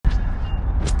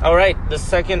All right, the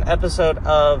second episode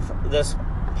of this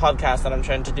podcast that I'm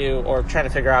trying to do, or trying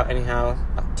to figure out anyhow.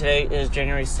 Today is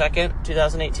January 2nd,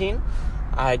 2018.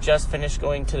 I just finished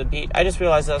going to the beach. I just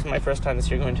realized that was my first time this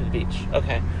year going to the beach.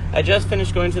 Okay. I just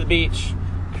finished going to the beach,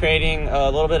 creating a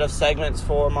little bit of segments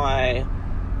for my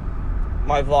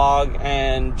vlog,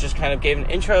 and just kind of gave an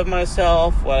intro of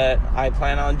myself, what I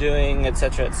plan on doing,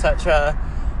 etc., etc.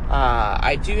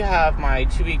 I do have my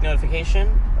 2-week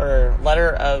notification, or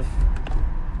letter of...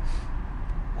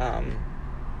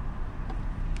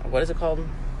 what is it called?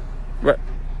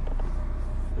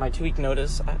 My 2-week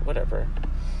notice, whatever.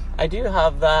 I do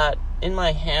have that in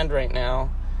my hand right now,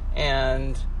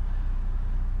 and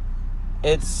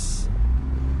it's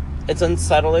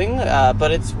unsettling,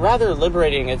 but it's rather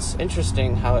liberating. It's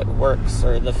interesting how it works,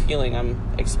 or the feeling I'm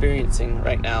experiencing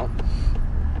right now.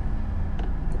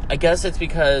 I guess it's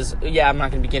because, I'm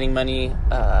not going to be getting money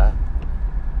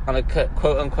on a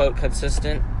quote-unquote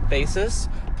consistent basis,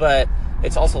 but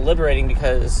it's also liberating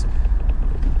because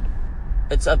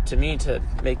it's up to me to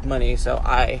make money, so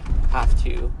I have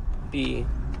to be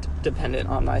dependent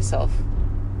on myself.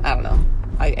 I don't know.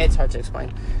 It's hard to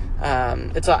explain.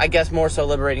 It's, I guess, more so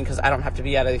liberating because I don't have to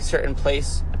be at a certain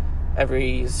place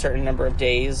every certain number of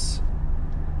days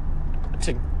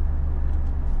to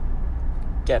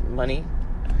get money.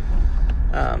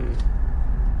 I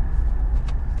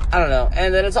don't know.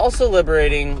 And then it's also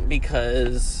liberating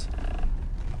because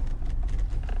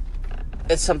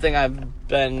it's something I've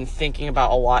been thinking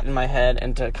about a lot in my head,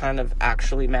 and to kind of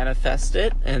actually manifest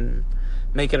it and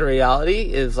make it a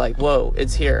reality is like, whoa,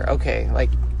 it's here. Okay, like,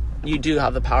 you do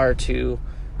have the power to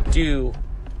do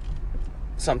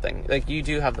something. Like, you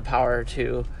do have the power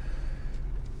to...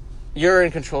 You're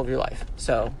in control of your life.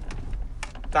 So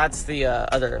that's the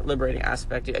other liberating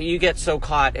aspect. You get so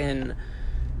caught in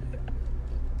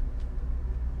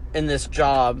this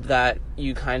job that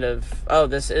you kind of,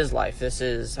 this is life.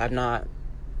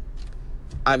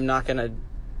 I'm not going to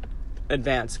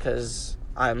advance because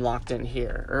I'm locked in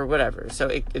here or whatever. So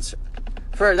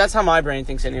that's how my brain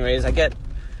thinks anyways. I get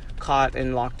caught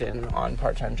and locked in on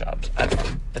part-time jobs. I don't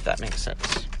know if that makes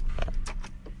sense.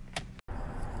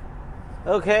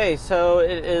 Okay, so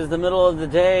it is the middle of the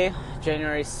day,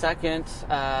 January 2nd.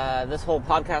 This whole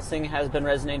podcast thing has been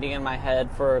resonating in my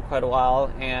head for quite a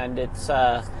while, and it's,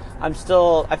 I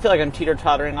feel like I'm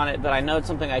teeter-tottering on it, but I know it's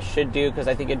something I should do because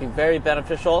I think it'd be very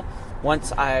beneficial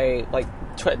once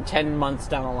 10 months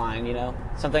down the line,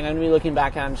 something I'm going to be looking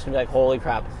back at, I'm just going to be like, holy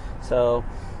crap. So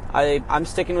I'm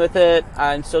sticking with it.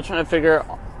 I'm still trying to figure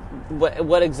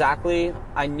what exactly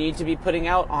I need to be putting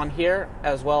out on here,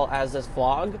 as well as this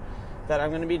vlog that I'm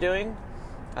going to be doing.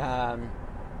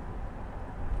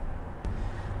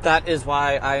 That is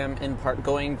why I am in part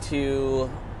going to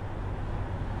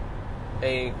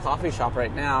a coffee shop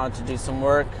right now to do some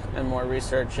work and more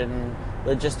research and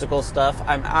logistical stuff.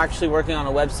 I'm actually working on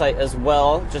a website as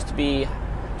well, just to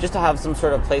have some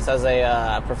sort of place as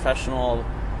a professional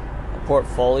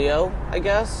portfolio, I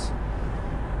guess.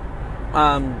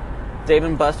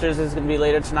 Dave & Buster's is going to be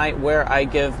later tonight, where I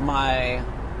give my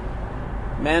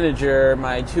manager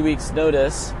my 2 weeks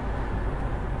notice.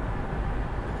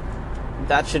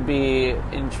 That should be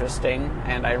interesting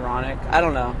and ironic. I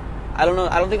don't know. I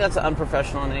don't think that's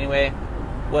unprofessional in any way.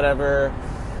 Whatever.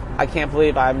 I can't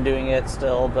believe I'm doing it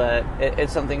still, but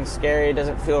it's something scary. It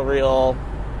doesn't feel real.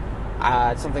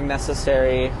 It's something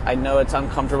necessary. I know it's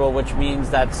uncomfortable, which means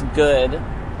that's good.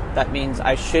 That means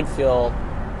I should feel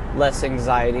less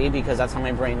anxiety, because that's how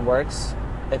my brain works.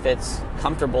 If it's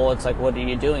comfortable, it's like, what are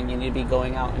you doing? You need to be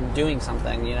going out and doing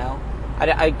something,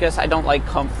 I guess I don't like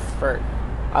comfort.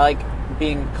 I like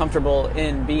being comfortable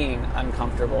in being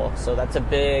uncomfortable. So that's a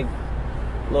big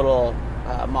little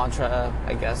mantra,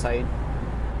 I guess, I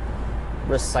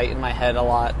recite in my head a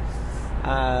lot.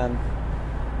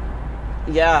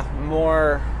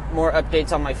 More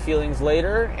updates on my feelings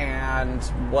later, and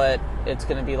what it's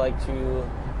going to be like to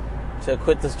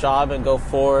quit this job and go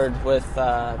forward with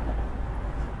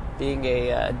being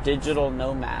a digital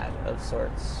nomad of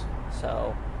sorts.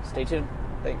 So stay tuned.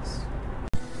 Thanks.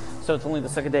 So it's only the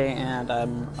second day, and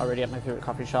I'm already at my favorite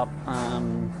coffee shop.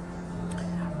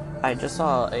 I just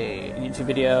saw a YouTube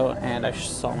video, and I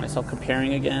saw myself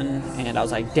comparing again, and I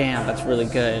was like, damn, that's really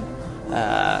good.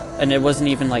 And it wasn't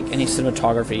even like any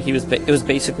cinematography. It was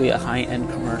basically a high-end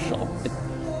commercial,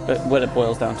 what it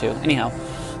boils down to. Anyhow,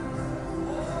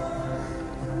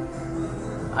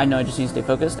 I know I just need to stay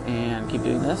focused and keep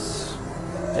doing this.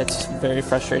 It's very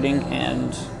frustrating,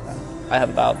 and I have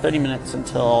about 30 minutes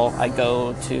until I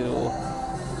go to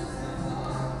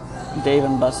Dave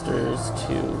 & Buster's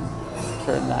to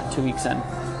turn that 2 weeks in.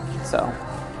 So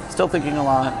still thinking a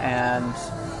lot and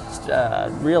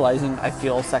realizing I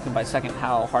feel second by second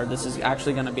how hard this is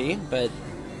actually going to be, but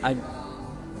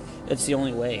it's the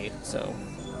only way. So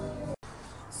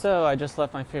I just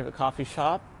left my favorite coffee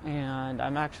shop, and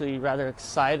I'm actually rather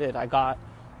excited. I got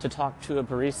to talk to a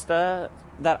barista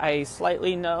that I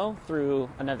slightly know through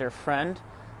another friend.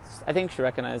 I think she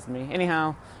recognized me.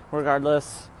 Anyhow,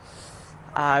 regardless,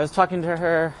 I was talking to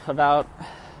her about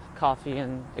coffee,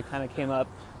 and it kind of came up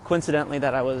coincidentally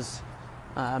that I was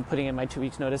putting in my 2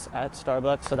 weeks notice at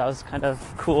Starbucks, so that was kind of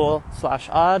cool /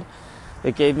 odd.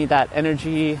 It gave me that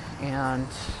energy, and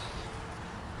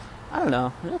I don't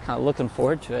know, I'm kind of looking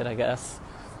forward to it, I guess.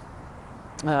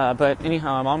 But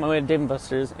anyhow, I'm on my way to Dave &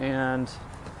 Buster's, and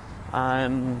I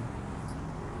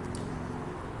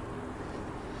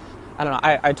don't know,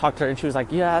 I talked to her, and she was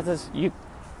like, yeah,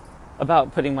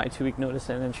 about putting my 2 week notice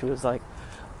in, and she was like,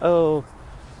 oh,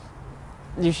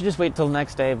 you should just wait till the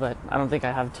next day, but I don't think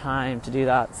I have time to do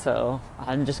that, so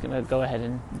I'm just going to go ahead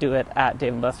and do it at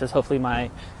Dave & Buster's. Hopefully my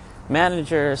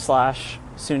manager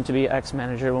 / soon-to-be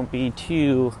ex-manager won't be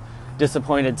too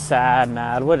disappointed, sad,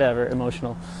 mad, whatever,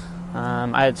 emotional.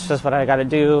 It's just what I got to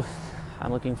do.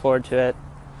 I'm looking forward to it.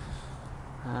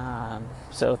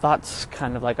 So thoughts,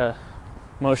 kind of like a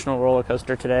emotional roller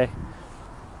coaster today.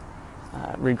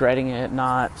 Regretting it,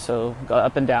 not, so go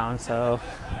up and down. So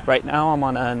right now I'm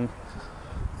on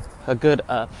a good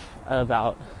up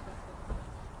about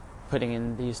putting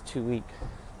in these 2 week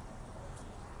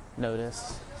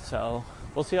notice. So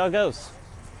we'll see how it goes.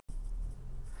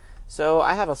 So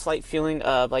I have a slight feeling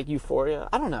of like euphoria.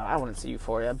 I don't know, I wouldn't say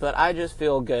euphoria, but I just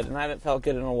feel good, and I haven't felt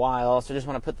good in a while, so I just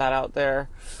want to put that out there.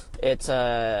 It's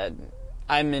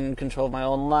I'm in control of my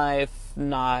own life,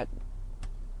 no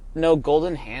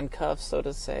golden handcuffs, so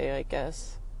to say, I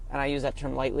guess. And I use that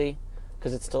term lightly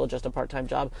because it's still just a part-time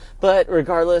job. But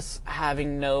regardless,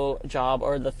 having no job,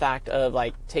 or the fact of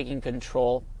like taking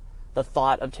control, the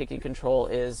thought of taking control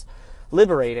is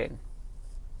liberating.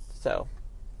 So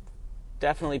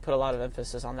definitely put a lot of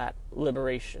emphasis on that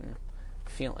liberation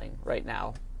feeling right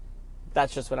now.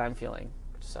 That's just what I'm feeling.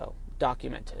 So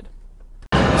documented.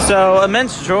 So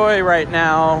immense joy right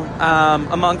now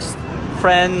amongst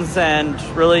friends, and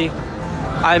really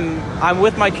I'm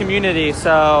with my community.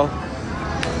 So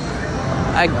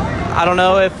I don't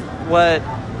know if what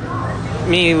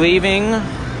me leaving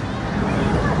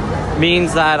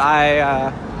means that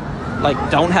I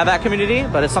don't have that community,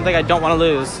 but it's something I don't want to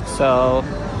lose. So,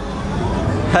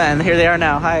 and here they are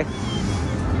now. Hi.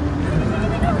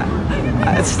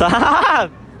 Stop!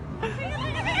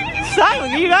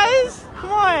 Stop, you guys!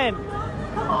 Come on!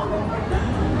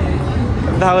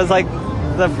 That was like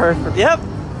the perfect. Yep.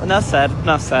 Enough said.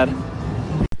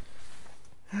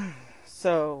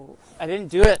 So I didn't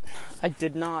do it. I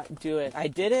did not do it. I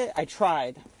did it. I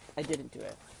tried. I didn't do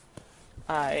it.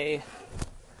 I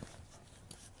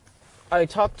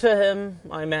talked to him,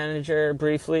 my manager,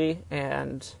 briefly,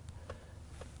 and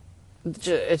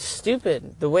it's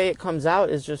stupid. The way it comes out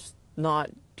is just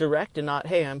not direct and not,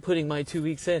 hey, I'm putting my 2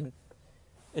 weeks in.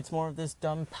 It's more of this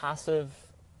dumb, passive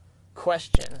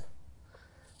question.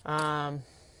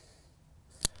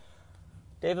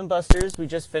 Dave & Buster's, we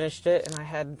just finished it, and I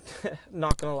had,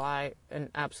 not gonna lie, an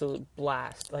absolute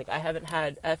blast. Like, I haven't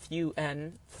had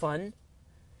fun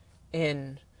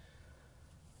in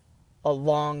a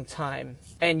long time.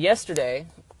 And yesterday,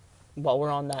 while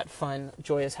we're on that fun,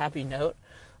 joyous, happy note,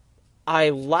 I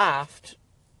laughed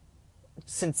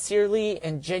sincerely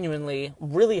and genuinely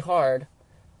really hard,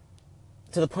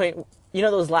 to the point, you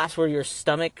know those laughs where your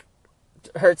stomach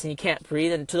hurts and you can't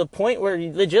breathe, and to the point where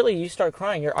you start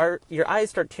crying, your eyes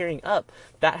start tearing up.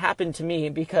 That happened to me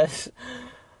because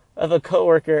of a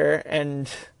coworker,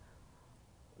 and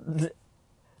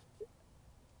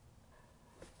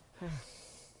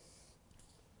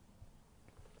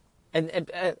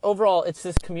and overall, it's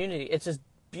this community. It's this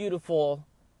beautiful,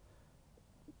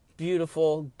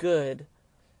 good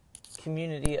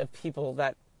community of people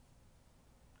that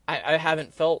I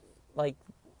haven't felt like.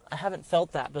 I haven't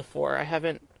felt that before. I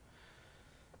haven't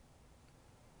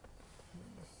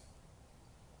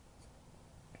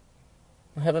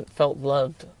felt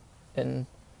loved and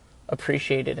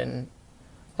appreciated, and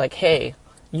like, hey,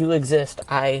 you exist.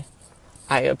 I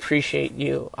appreciate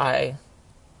you. I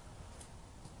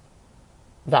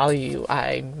value you.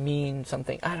 I mean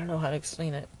something. I don't know how to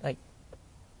explain it. Like,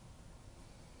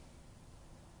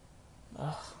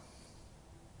 ugh.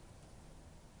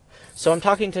 So I'm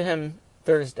talking to him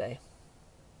Thursday.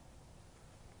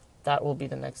 That will be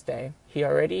the next day. He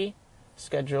already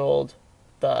scheduled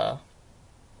the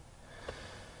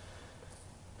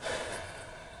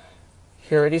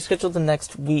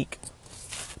next week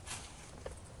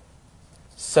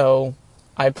So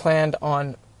I planned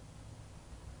on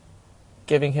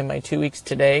giving him my 2 weeks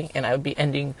today, and I would be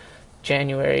ending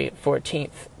January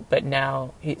 14th. But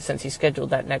now, since he scheduled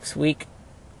that next week,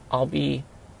 I'll be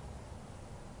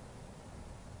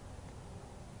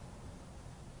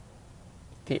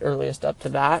the earliest up to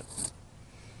that.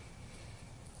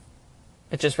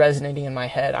 It's just resonating in my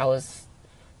head. I was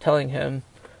telling him,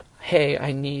 hey,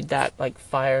 I need that, like,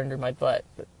 fire under my butt.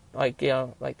 Like, you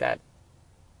know, like that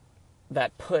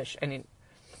push.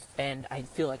 And I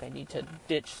feel like I need to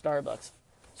ditch Starbucks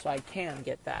so I can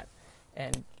get that.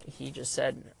 And he just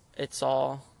said,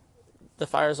 the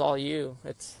fire's all you.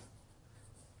 It's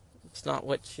not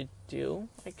what you do,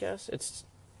 I guess. It's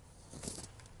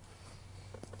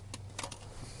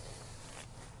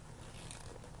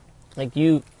like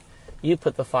you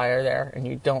put the fire there, and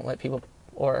you don't let people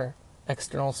or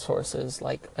external sources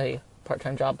like a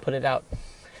part-time job put it out.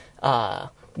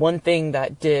 One thing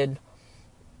that did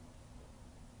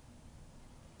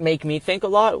make me think a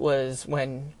lot was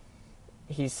when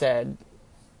he said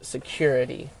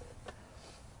security.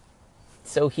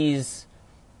 So he's,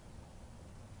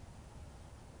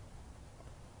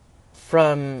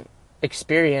 from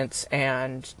experience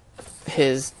and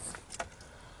his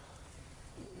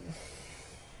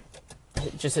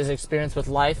experience with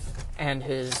life and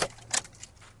his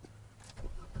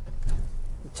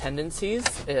tendencies,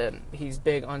 he's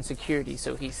big on security.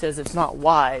 So he says it's not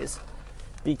wise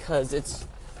because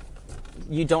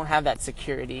you don't have that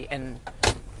security. And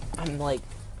I'm like,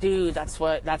 dude, that's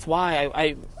why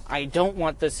I don't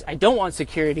want this. I don't want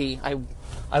security.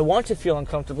 I want to feel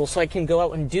uncomfortable so I can go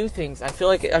out and do things. I feel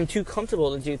like I'm too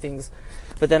comfortable to do things.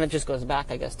 But then it just goes back,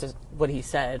 I guess, to what he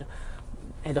said.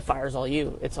 And the fire's all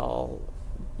you. It's all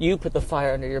you put the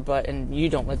fire under your butt, and you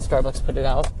don't let Starbucks put it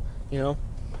out, you know?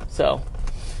 So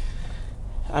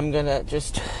I'm going to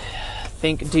just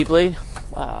think deeply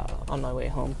on my way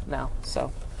home now.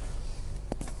 So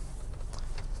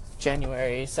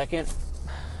January 2nd,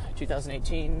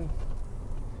 2018,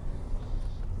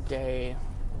 day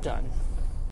done.